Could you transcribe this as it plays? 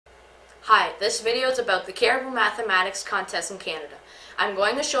Hi, this video is about the Caribou Mathematics Contest in Canada. I'm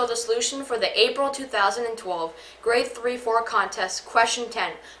going to show the solution for the April 2012 Grade 3-4 contest, question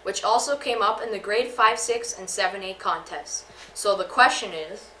 10, which also came up in the Grade 5-6 and 7-8 contests. So the question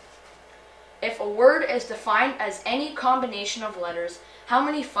is, if a word is defined as any combination of letters, how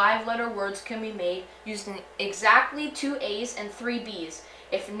many 5-letter words can be made using exactly 2 A's and 3 B's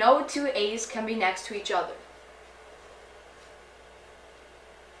if no 2 A's can be next to each other?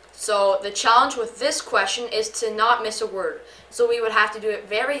 So the challenge with this question is to not miss a word. So we would have to do it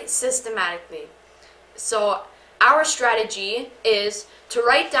very systematically. So our strategy is to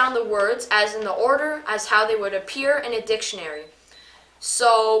write down the words as in the order as how they would appear in a dictionary.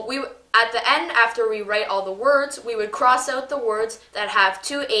 So at the end, after we write all the words, we would cross out the words that have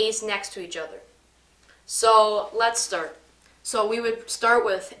 2 A's next to each other. So let's start. So we would start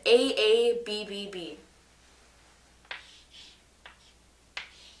with A, B, B, B.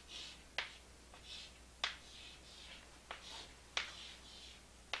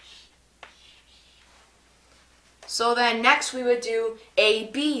 So then next we would do A,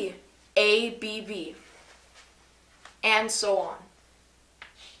 B, B, and so on.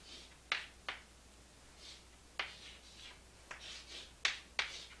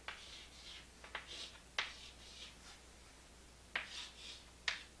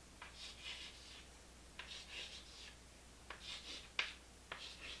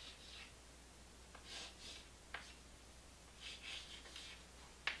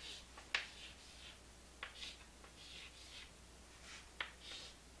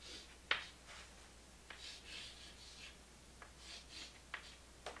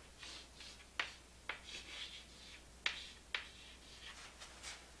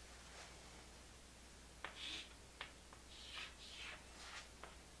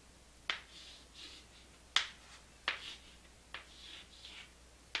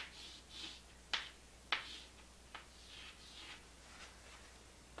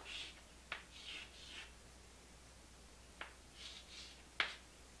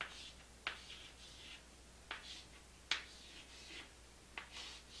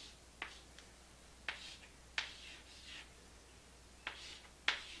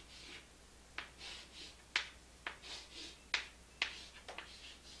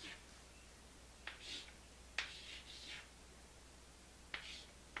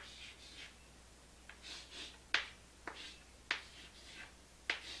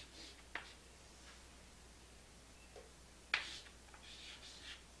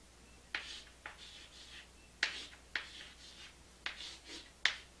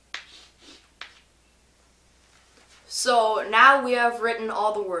 So now we have written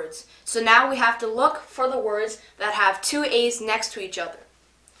all the words. So now we have to look for the words that have 2 A's next to each other.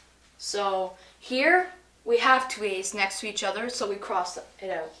 So here we have 2 A's next to each other, so we cross it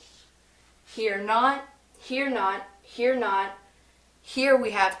out. Here not, here not, here not. Here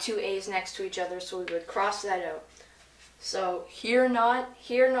we have 2 A's next to each other, so we would cross that out. So here not,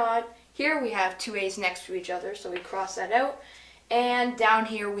 here not. Here we have 2 A's next to each other, so we cross that out. And down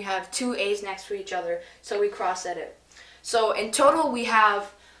here we have 2 A's next to each other, so we cross that out. So in total we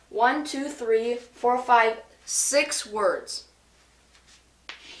have 1, 2, 3, 4, 5, 6 words.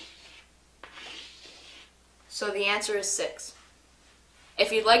 So the answer is 6.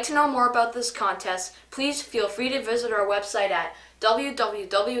 If you'd like to know more about this contest, please feel free to visit our website at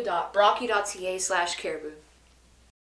www.brocky.ca/caribou.